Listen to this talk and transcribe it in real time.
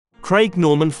Craig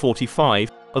Norman, 45,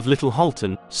 of Little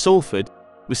Hulton, Salford,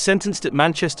 was sentenced at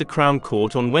Manchester Crown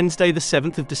Court on Wednesday, the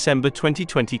 7th of December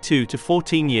 2022 to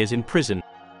 14 years in prison,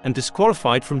 and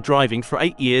disqualified from driving for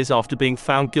 8 years after being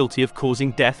found guilty of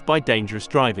causing death by dangerous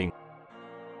driving.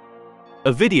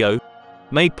 A video,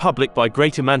 made public by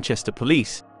Greater Manchester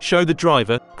Police, showed the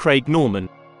driver, Craig Norman,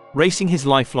 racing his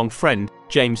lifelong friend,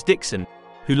 James Dickson,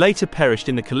 who later perished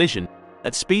in the collision,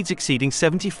 at speeds exceeding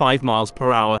 75 miles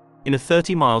per hour, in a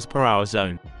 30 miles per hour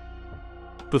zone.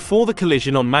 Before the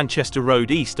collision on Manchester Road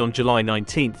East on July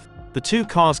 19, the two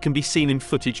cars can be seen in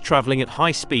footage travelling at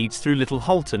high speeds through Little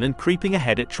Hulton and creeping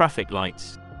ahead at traffic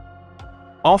lights.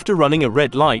 After running a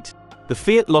red light, the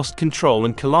Fiat lost control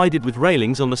and collided with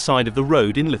railings on the side of the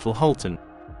road in Little Hulton.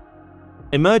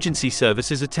 Emergency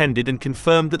services attended and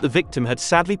confirmed that the victim had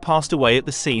sadly passed away at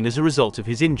the scene as a result of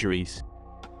his injuries.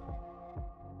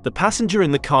 The passenger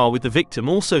in the car with the victim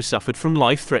also suffered from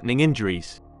life-threatening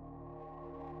injuries.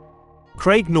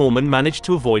 Craig Norman managed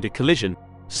to avoid a collision,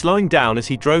 slowing down as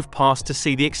he drove past to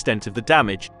see the extent of the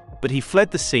damage, but he fled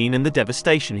the scene and the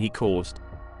devastation he caused.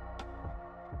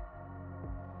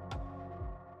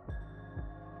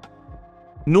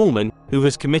 Norman, who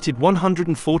has committed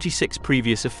 146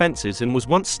 previous offences and was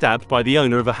once stabbed by the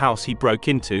owner of a house he broke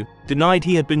into, denied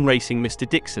he had been racing Mr.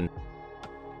 Dickson,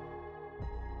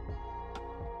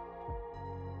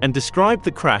 and described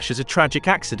the crash as a tragic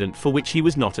accident for which he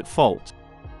was not at fault.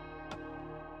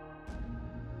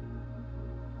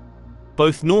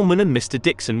 Both Norman and Mr.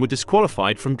 Dickson were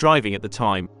disqualified from driving at the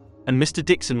time, and Mr.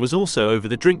 Dickson was also over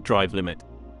the drink-drive limit.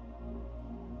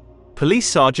 Police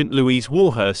Sergeant Louise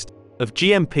Warhurst, of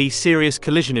GMP Serious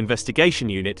Collision Investigation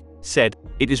Unit, said,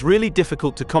 "It is really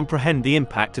difficult to comprehend the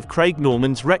impact of Craig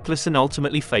Norman's reckless and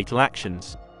ultimately fatal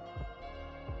actions.